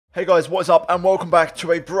Hey guys, what's up and welcome back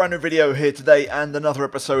to a brand new video here today and another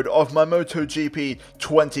episode of my MotoGP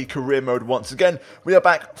 20 career mode once again. We are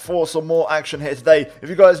back for some more action here today. If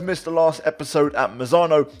you guys missed the last episode at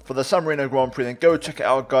Misano for the San Marino Grand Prix, then go check it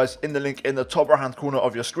out guys in the link in the top right hand corner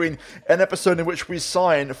of your screen. An episode in which we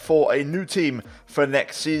sign for a new team for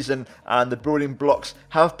next season and the building blocks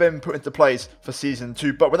have been put into place for season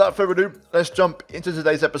 2. But without further ado, let's jump into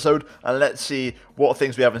today's episode and let's see what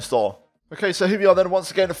things we have in store. Okay, so here we are then once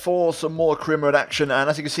again for some more career mode action, and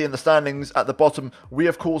as you can see in the standings at the bottom, we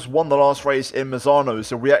of course won the last race in Misano,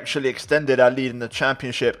 so we actually extended our lead in the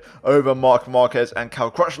championship over Marc Marquez and Cal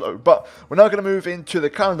Crutchlow. But we're now going to move into the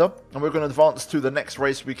calendar, and we're going to advance to the next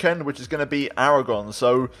race weekend, which is going to be Aragon.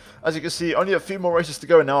 So, as you can see, only a few more races to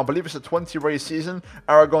go now. I believe it's a 20 race season.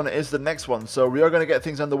 Aragon is the next one, so we are going to get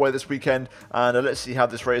things underway this weekend, and let's see how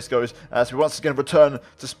this race goes, as we once again return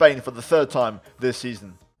to Spain for the third time this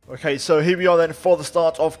season. Okay, so here we are then for the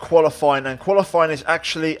start of qualifying, and qualifying is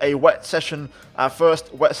actually a wet session, our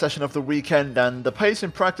first wet session of the weekend, and the pace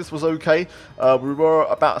in practice was okay. We were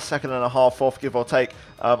about a second and a half off, give or take.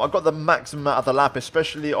 I got the maximum out of the lap,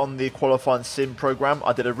 especially on the qualifying sim program.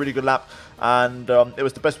 I did a really good lap, and it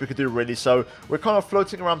was the best we could do really. So we're kind of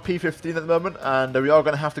floating around P15 at the moment, and we are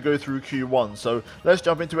going to have to go through Q1. So let's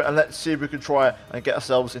jump into it and let's see if we can try and get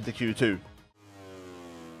ourselves into Q2.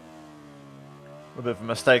 A bit of a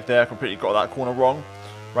mistake there, completely got that corner wrong.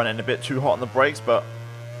 Ran in a bit too hot on the brakes, but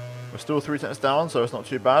we're still 3/10 down, so it's not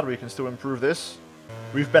too bad. We can still improve this.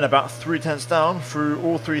 We've been about 3/10 down through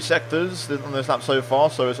all three sectors on this lap so far,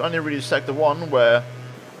 so it's only really sector 1 where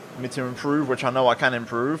we need to improve, which I know I can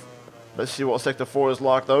improve. Let's see what sector 4 is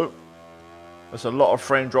like though. There's a lot of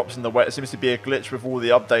frame drops in the wet. It seems to be a glitch with all the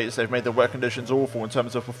updates. They've made the wet conditions awful in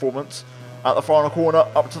terms of performance. At the final corner,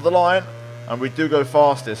 up to the line, and we do go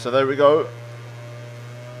fastest, so there we go.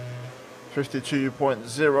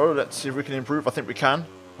 52.0, let's see if we can improve. I think we can.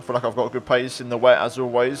 I feel like I've got a good pace in the wet as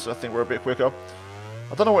always. I think we're a bit quicker.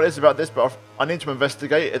 I don't know what it is about this, but I need to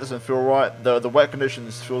investigate. It doesn't feel right. The wet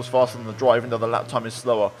conditions feels faster than the dry, even though the lap time is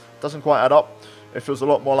slower. It doesn't quite add up. It feels a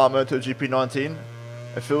lot more like MotoGP 19.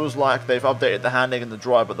 It feels like they've updated the handling in the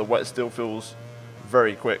dry, but the wet still feels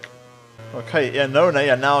very quick. Okay,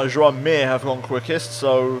 Iannone and now Joan Mir have gone quickest,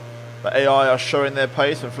 so the AI are showing their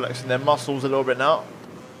pace and flexing their muscles a little bit now.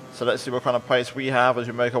 So let's see what kind of pace we have as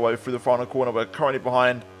we make our way through the final corner. We're currently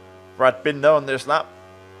behind Brad Binder on this lap.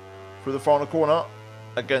 Through the final corner.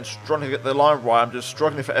 Again, struggling to get the line right. I'm just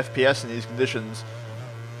struggling for FPS in these conditions.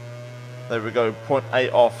 There we go,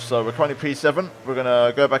 0.8 off. So we're currently P7. We're going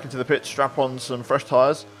to go back into the pit, strap on some fresh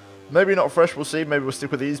tyres. Maybe not fresh, we'll see. Maybe we'll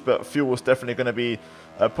stick with these, but fuel is definitely going to be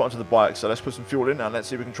put onto the bike. So let's put some fuel in and let's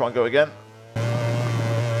see if we can try and go again.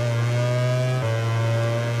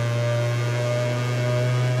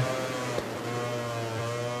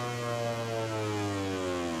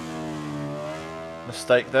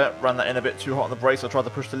 Mistake there, ran that in a bit too hot on the brakes. I tried to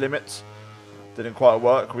push the limits, didn't quite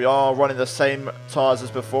work. We are running the same tyres as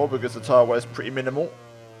before because the tyre wear is pretty minimal.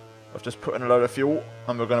 I've just put in a load of fuel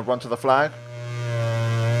and we're going to run to the flag.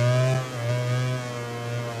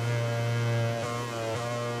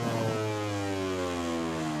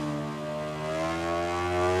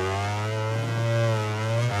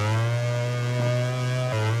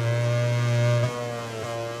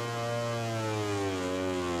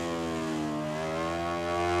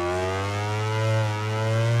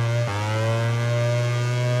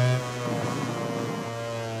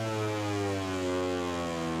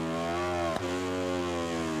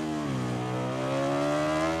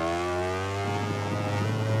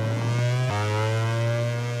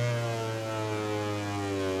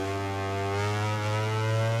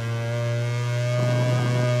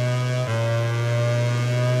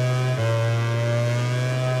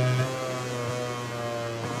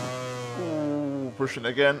 Pushing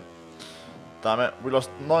again. Damn it. We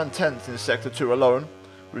lost 9/10 in sector 2 alone.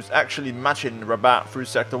 We was actually matching Rabat through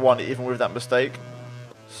sector 1 even with that mistake.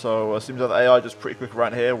 So it seems like the AI just pretty quick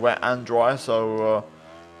around here, wet and dry. So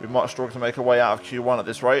we might struggle to make our way out of Q1 at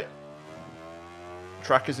this rate.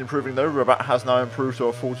 Track is improving though. Rabat has now improved to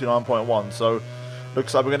a 49.1. So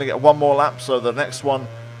looks like we're going to get one more lap. So the next one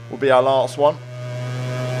will be our last one.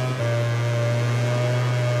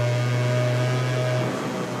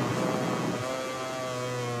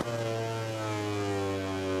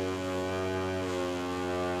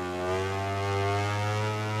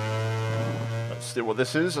 See what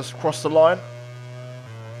this is. Let's cross the line.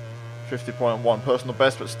 50.1 personal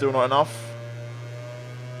best, but still not enough.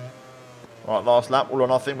 Alright, last lap, all or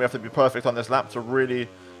nothing. We have to be perfect on this lap to really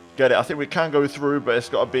get it. I think we can go through, but it's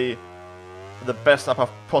got to be the best lap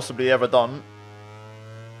I've possibly ever done.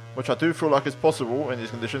 which I do feel like is possible in these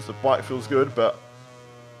conditions. The bike feels good, but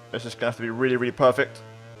it's just going to have to be really, really perfect.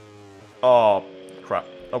 Oh, crap.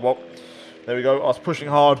 Oh, well. There we go. I was pushing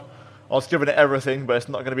hard. I was giving it everything, but it's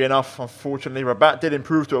not going to be enough, unfortunately. Rabat did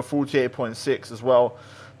improve to a 48.6 as well,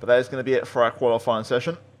 but that is going to be it for our qualifying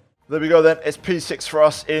session. There we go then, it's P6 for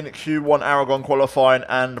us in Q1 Aragon qualifying,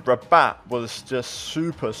 and Rabat was just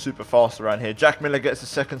super fast around here. Jack Miller gets the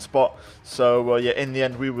second spot, so yeah, in the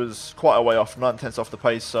end we was quite a way off, 9/10 off the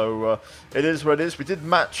pace, so it is what it is. We did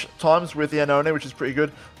match times with Iannone, which is pretty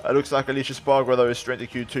good. It looks like Alicia Spargo though is straight to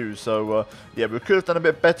Q2, so yeah, we could have done a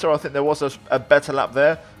bit better. I think there was a better lap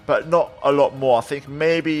there, but not a lot more. I think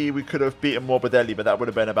maybe we could have beaten Morbidelli, but that would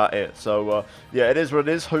have been about it. So yeah, it is what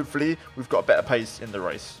it is. Hopefully we've got a better pace in the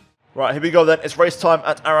race. Right, here we go then. It's race time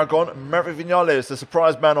at Aragon. Maverick Viñales, the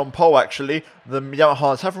surprise man on pole actually. The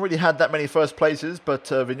Yamahas haven't really had that many first places, but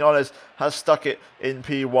Viñales has stuck it in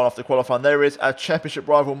P1 after qualifying. There is our championship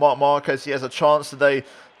rival Marc Marquez. He has a chance today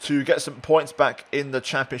to get some points back in the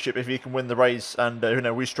championship if he can win the race, and you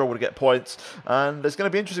know, we struggle to get points, and it's going to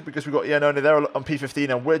be interesting because we've got Iannone there on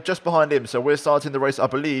P15 and we're just behind him, so we're starting the race I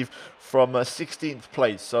believe from 16th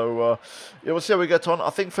place, so yeah, we'll see how we get on. I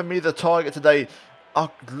think for me the target today, I'd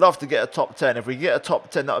love to get a top 10. If we get a top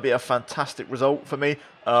 10, that would be a fantastic result for me.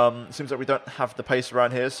 It seems like we don't have the pace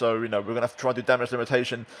around here, so you know, we're going to have to try and do damage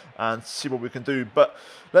limitation and see what we can do. But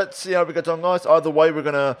let's see how we get on, guys. Either way, we're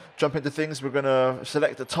going to jump into things. We're going to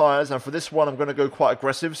select the tyres, and for this one, I'm going to go quite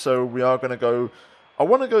aggressive. So we are going to go... I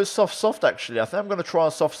want to go soft actually. I think I'm going to try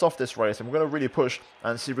and soft this race. I'm going to really push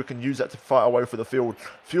and see if we can use that to fight our way for the field.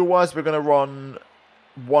 Fuel-wise, we're going to run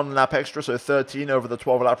 1 lap extra, so 13 over the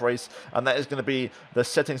 12 lap race, and that is going to be the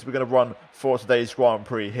settings we're going to run for today's Grand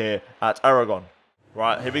Prix here at Aragon.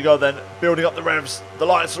 Right, here we go then, building up the revs, the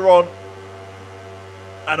lights are on,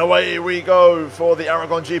 and away we go for the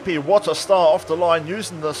Aragon GP. What a start off the line,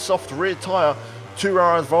 using the soft rear tyre to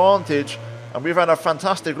our advantage, and we've had a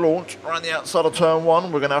fantastic launch around the outside of turn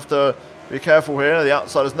 1. We're going to have to be careful here. The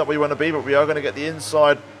outside is not where you want to be, but we are going to get the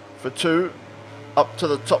inside for 2. Up to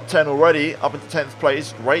the top 10 already, up into 10th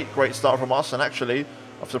place. Great start from us, and actually,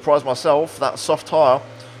 I've surprised myself. That soft tyre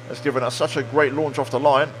has given us such a great launch off the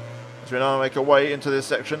line. As we now make our way into this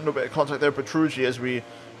section, a little bit of contact there with Petrucci as we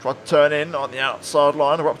try to turn in on the outside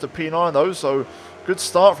line. We're up to P9 though, so good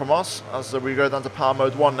start from us as we go down to Power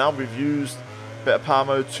Mode 1 now. We've used a bit of Power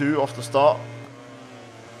Mode 2 off the start.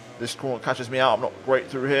 This corner catches me out. I'm not great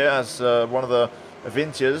through here as one of the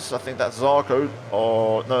Avintias, I think that's Zarco,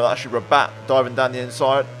 or no, actually Rabat, diving down the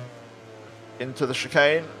inside into the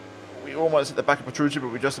chicane. We almost hit the back of Petrucci, but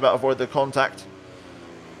we just about avoid the contact.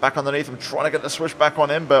 Back underneath, I'm trying to get the switch back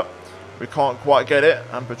on him, but we can't quite get it,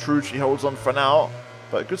 and Petrucci holds on for now.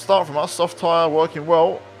 But a good start from us, soft tyre working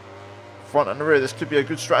well. Front and rear, this could be a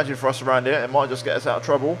good strategy for us around here. It might just get us out of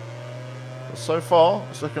trouble. But so far,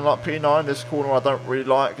 it's looking like P9. This corner I don't really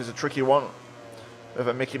like, it's a tricky one. Bit of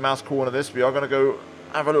a Mickey Mouse corner this. We are going to go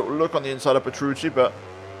have a little look on the inside of Petrucci, but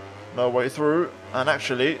no way through. And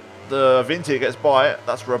actually, the Vinti gets by.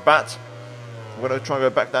 That's Rabat. We're going to try and go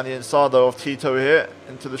back down the inside though of Tito here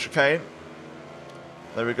into the chicane.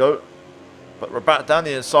 There we go. But Rabat down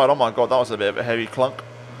the inside. Oh my god, that was a bit of a heavy clunk.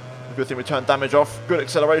 Good thing we turned damage off. Good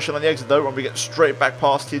acceleration on the exit though when we get straight back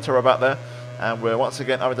past Tito Rabat there. And we're once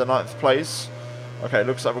again over the 9th place. Okay,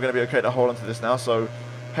 looks like we're going to be okay to hold on to this now. So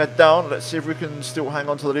head down, let's see if we can still hang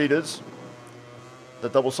on to the leaders. The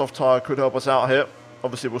double soft tyre could help us out here.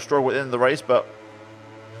 Obviously we'll struggle in the race, but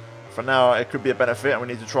for now it could be a benefit and we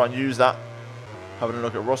need to try and use that. Having a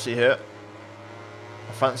look at Rossi here.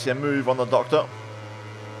 I fancy a move on the Doctor.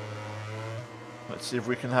 Let's see if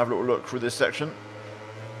we can have a little look through this section.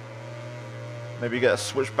 Maybe get a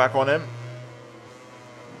switch back on him.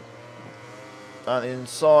 Down the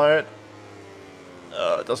inside.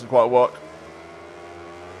 It doesn't quite work.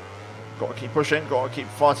 Got to keep pushing, got to keep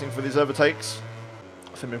fighting for these overtakes.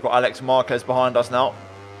 I think we've got Alex Marquez behind us now.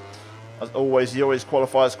 As always, he always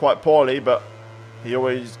qualifies quite poorly, but he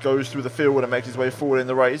always goes through the field and makes his way forward in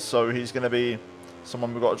the race, so he's going to be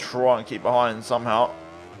someone we've got to try and keep behind somehow.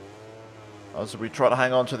 As we try to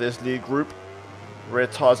hang on to this lead group. Rear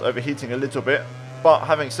tyres overheating a little bit, but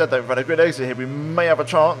having said that, we've had a good exit here. We may have a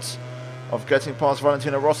chance of getting past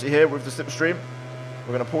Valentino Rossi here with the slipstream.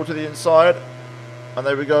 We're going to pull to the inside. And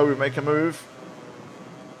there we go, we make a move.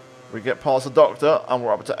 We get past the Doctor, and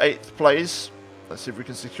we're up to 8th place. Let's see if we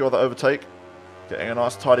can secure that overtake. Getting a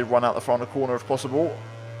nice tidy run out the front of the corner if possible.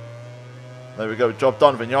 There we go, job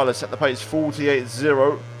done. Viñales set the pace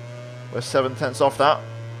 48.0. We're 7/10 off that.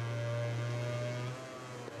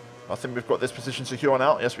 I think we've got this position secure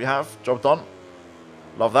now. Yes, we have. Job done.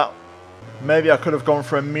 Love that. Maybe I could have gone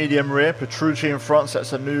for a medium rear. Petrucci in front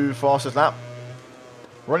sets a new fastest lap.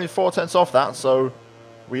 We're only 4/10 off that, so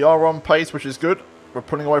we are on pace, which is good. We're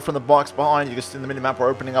pulling away from the bikes behind. You can see in the minimap we're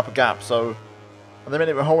opening up a gap. So at the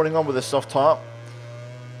minute we're holding on with this soft tyre,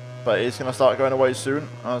 but it's going to start going away soon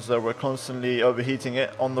as we're constantly overheating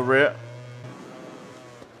it on the rear.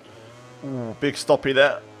 Ooh, big stoppy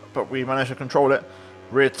there, but we managed to control it.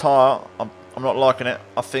 Rear tyre, I'm not liking it.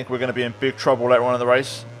 I think we're going to be in big trouble later on in the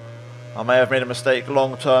race. I may have made a mistake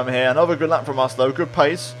long term here. Another good lap from us though, good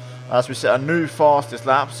pace as we set a new fastest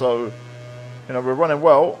lap. So, you know, we're running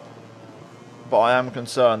well, but I am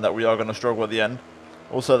concerned that we are going to struggle at the end.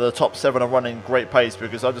 Also, the top 7 are running great pace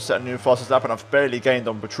because I just set a new fastest lap and I've barely gained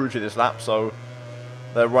on Petrucci this lap. So,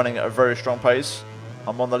 they're running at a very strong pace.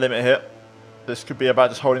 I'm on the limit here. This could be about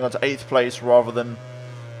just holding on to 8th place rather than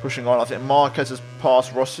pushing on. I think Marquez has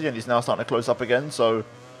passed Rossi and he's now starting to close up again. So,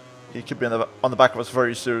 he could be on the back of us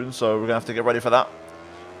very soon. So, we're going to have to get ready for that.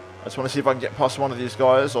 I just want to see if I can get past one of these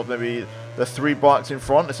guys, or maybe the 3 bikes in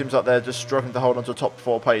front. It seems like they're just struggling to hold on to a top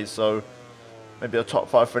 4 pace. So, maybe a top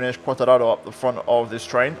 5 finish. Quattararo up the front of this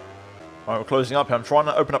train. Alright, we're closing up here. I'm trying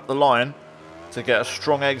to open up the line to get a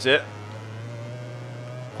strong exit.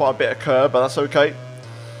 Quite a bit of curb, but that's okay.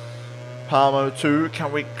 Palmo 2,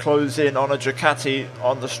 can we close in on a Ducati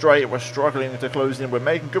on the straight? We're struggling to close in. We're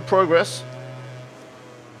making good progress,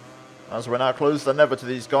 as we're now closer than ever to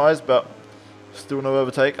these guys, but still no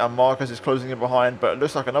overtake. And Marquez is closing in behind, but it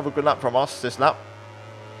looks like another good lap from us this lap.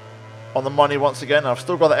 On the money once again. I've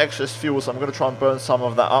still got the excess fuel, so I'm going to try and burn some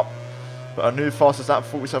of that up. But a new fastest lap,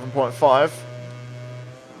 47.5.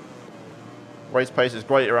 Race pace is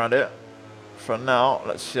great around it. For now,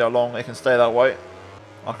 let's see how long it can stay that way.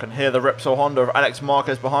 I can hear the Repsol Honda of Alex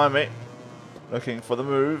Marquez behind me, looking for the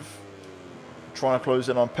move. Trying to close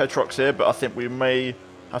in on Petrox here, but I think we may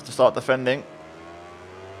have to start defending.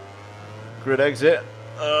 Grid exit.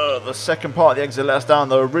 The second part of the exit let us down,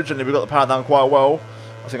 though. Originally, we got the power down quite well.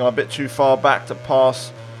 I think I'm a bit too far back to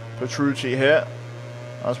pass Petrucci here,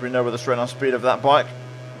 as we know with the straight line speed of that bike.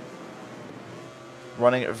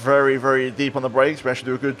 Running it very, very deep on the brakes. We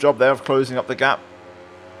actually do a good job there of closing up the gap.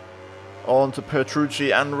 On to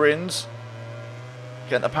Petrucci and Rins.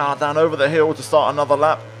 Getting the power down over the hill to start another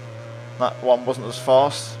lap. That one wasn't as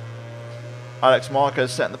fast. Alex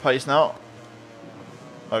Marquez setting the pace now.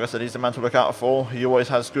 Like I said, he's the man to look out for. He always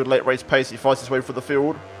has good late race pace. He fights his way through the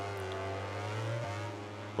field.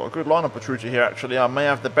 Got a good line on Petrucci here, actually. I may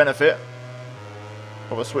have the benefit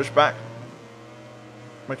of a switchback.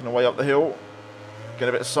 Making our way up the hill. Get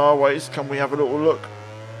a bit sideways. Can we have a little look?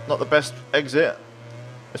 Not the best exit.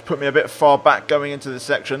 It's put me a bit far back going into this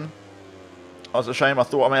section. That was a shame. I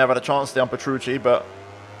thought I may have had a chance there on Petrucci, but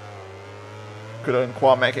couldn't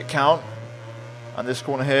quite make it count. And this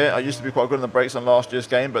corner here, I used to be quite good on the brakes on last year's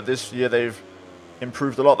game, but this year they've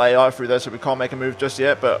improved a lot, the AI through there, so we can't make a move just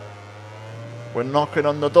yet, but we're knocking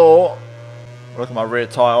on the door. Look at my rear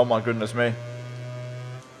tyre, oh my goodness me.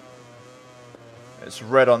 It's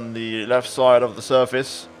red on the left side of the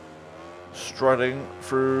surface. Struggling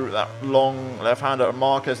through that long left-hander at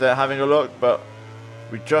Marquez there, having a look, but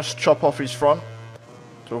we just chop off his front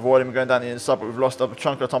to avoid him going down the inside, but we've lost a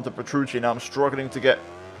chunk of time to Petrucci. Now I'm struggling to get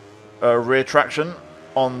rear traction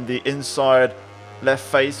on the inside left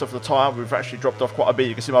face of the tyre. We've actually dropped off quite a bit.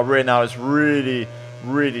 You can see my rear now is really,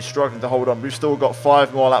 really struggling to hold on. We've still got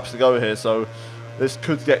 5 more laps to go here, so this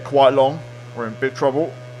could get quite long. We're in big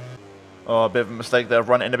trouble. Oh, a bit of a mistake there, I've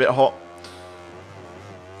run it in a bit hot.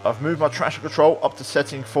 I've moved my traction control up to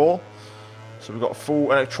setting 4. So we've got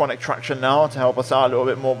full electronic traction now to help us out a little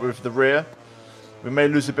bit more with the rear. We may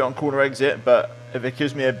lose a bit on corner exit, but if it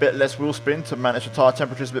gives me a bit less wheel spin to manage the tyre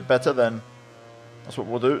temperatures a bit better, then that's what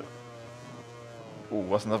we'll do. Oh,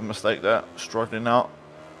 that's another mistake there. Struggling out.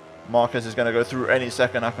 Marquez is going to go through any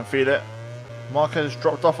second. I can feel it. Marquez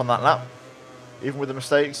dropped off on that lap. Even with the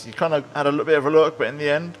mistakes, he kind of had a little bit of a look, but in the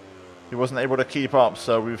end, he wasn't able to keep up.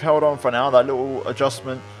 So we've held on for now. That little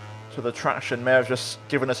adjustment to the traction may have just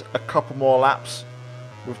given us a couple more laps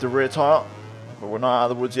with the rear tyre, but we're not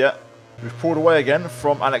out of the woods yet. We've pulled away again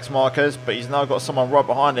from Alex Marquez, but he's now got someone right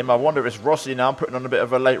behind him. I wonder if it's Rossi now putting on a bit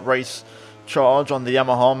of a late race charge on the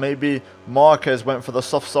Yamaha. Maybe Marquez went for the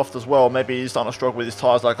soft as well. Maybe he's starting to struggle with his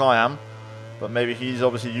tyres like I am, but maybe he's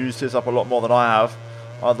obviously used his up a lot more than I have.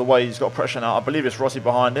 Either way, he's got pressure now. I believe it's Rossi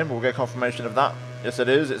behind him. We'll get confirmation of that. Yes, it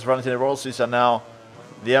is. It's Valentino Rossi. So now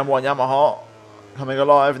the M1 Yamaha coming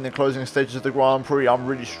alive in the closing stages of the Grand Prix. I'm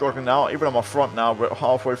really struggling now. Even on my front now, we're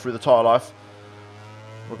halfway through the tyre life.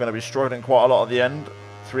 We're going to be struggling quite a lot at the end.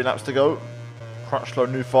 3 laps to go. Crutchlow,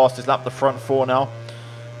 new fastest lap. The front 4 now.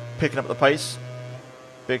 Picking up the pace.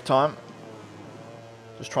 Big time.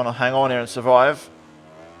 Just trying to hang on here and survive.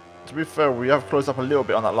 To be fair, we have closed up a little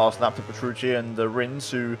bit on that last lap to Petrucci and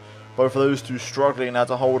Rins, who both of those two struggling now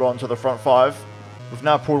to hold on to the front 5. We've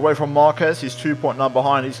now pulled away from Marquez. He's 2.9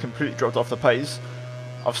 behind. He's completely dropped off the pace.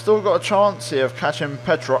 I've still got a chance here of catching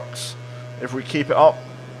Petrox if we keep it up.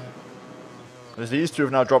 Because these two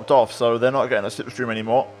have now dropped off, so they're not getting a slipstream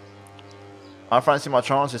anymore. I fancy my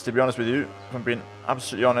chances, to be honest with you. If I'm being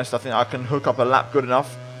absolutely honest, I think I can hook up a lap good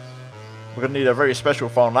enough. We're going to need a very special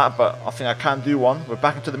final lap, but I think I can do one. We're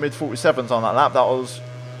back into the mid-47s on that lap. That was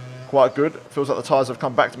quite good. Feels like the tyres have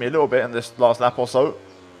come back to me a little bit in this last lap or so.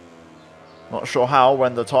 Not sure how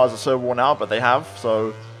when the tyres are so worn out, but they have.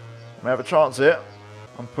 So, we have a chance here.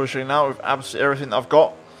 I'm pushing now with absolutely everything that I've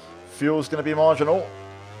got. Fuel's going to be marginal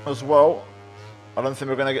as well. I don't think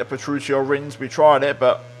we're going to get Petrucci or Rins. We tried it,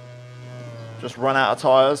 but just run out of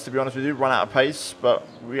tyres, to be honest with you. Run out of pace. But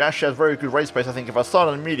we actually have very good race pace, I think. If I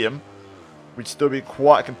started on medium, we'd still be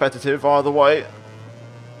quite competitive either way.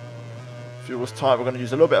 Fuel's tight. We're going to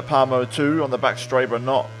use a little bit of power mode 2 on the back straight, but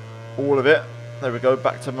not all of it. There we go.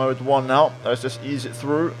 Back to mode 1 now. Let's just ease it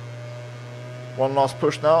through. One last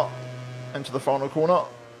push now into the final corner.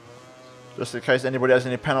 Just in case anybody has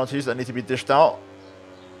any penalties that need to be dished out.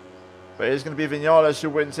 But it is going to be Vinales who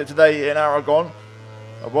wins here today in Aragon.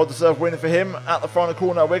 A well-deserved win for him at the final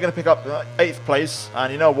corner. We're going to pick up 8th place.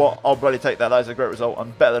 And you know what? I'll bloody take that. That is a great result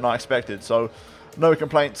and better than I expected. So, no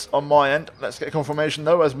complaints on my end. Let's get confirmation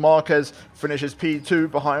though as Marquez finishes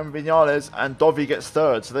P2 behind Vinales and Dovi gets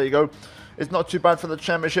 3rd. So there you go. It's not too bad for the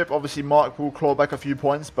championship. Obviously, Mark will claw back a few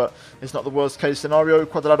points, but it's not the worst case scenario.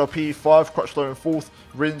 Quadrado P5, Crutchlow in 4th,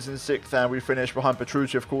 Rins in 6th, and we finished behind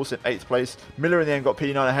Petrucci, of course, in 8th place. Miller in the end got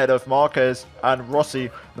P9 ahead of Marquez and Rossi.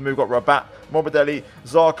 Then we've got Rabat, Morbidelli,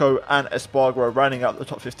 Zarco, and Espargaro rounding out the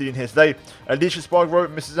top 15 here today. Alicia Espargaro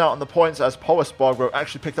misses out on the points as Paul Espargaro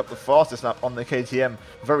actually picked up the fastest lap on the KTM.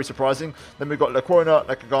 Very surprising. Then we've got Lecuona,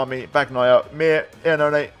 Nakagami, Bagnaia, Mir,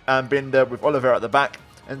 Iannone, and Binder with Oliveira at the back.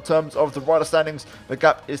 In terms of the rider standings, the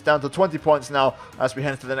gap is down to 20 points now as we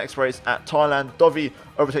head into the next race at Thailand. Dovi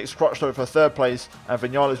overtakes Crutchlow for 3rd place, and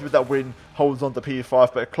Vinales with that win holds on to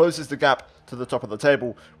P5, but it closes the gap to the top of the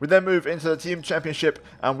table. We then move into the team championship,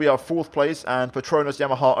 and we are 4th place, and Petronas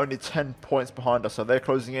Yamaha only 10 points behind us, so they're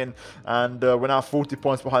closing in, and we're now 40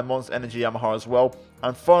 points behind Monster Energy Yamaha as well.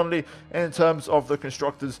 And finally, in terms of the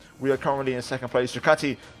constructors, we are currently in 2nd place.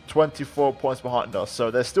 Ducati 24 points behind us, so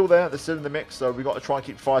they're still there, they're still in the mix, so we've got to try and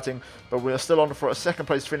keep fighting, but we are still on for a 2nd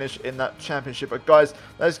place finish in that championship. But guys,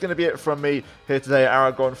 that's going to be it from me here today at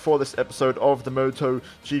Aragon for this episode of the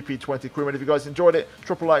MotoGP 20 Crewman. If you guys enjoyed it,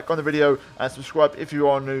 drop a like on the video and subscribe if you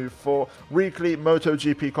are new for weekly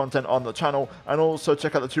MotoGP content on the channel, and also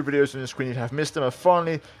check out the 2 videos on your screen if you have missed them, and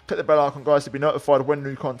finally click the bell icon, guys, to be notified when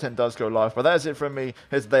new content does go live. But that is it from me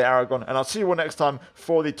here today, Aragon, and I'll see you all next time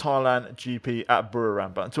for the Thailand GP at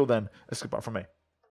Buriram. But until then, it's goodbye from me.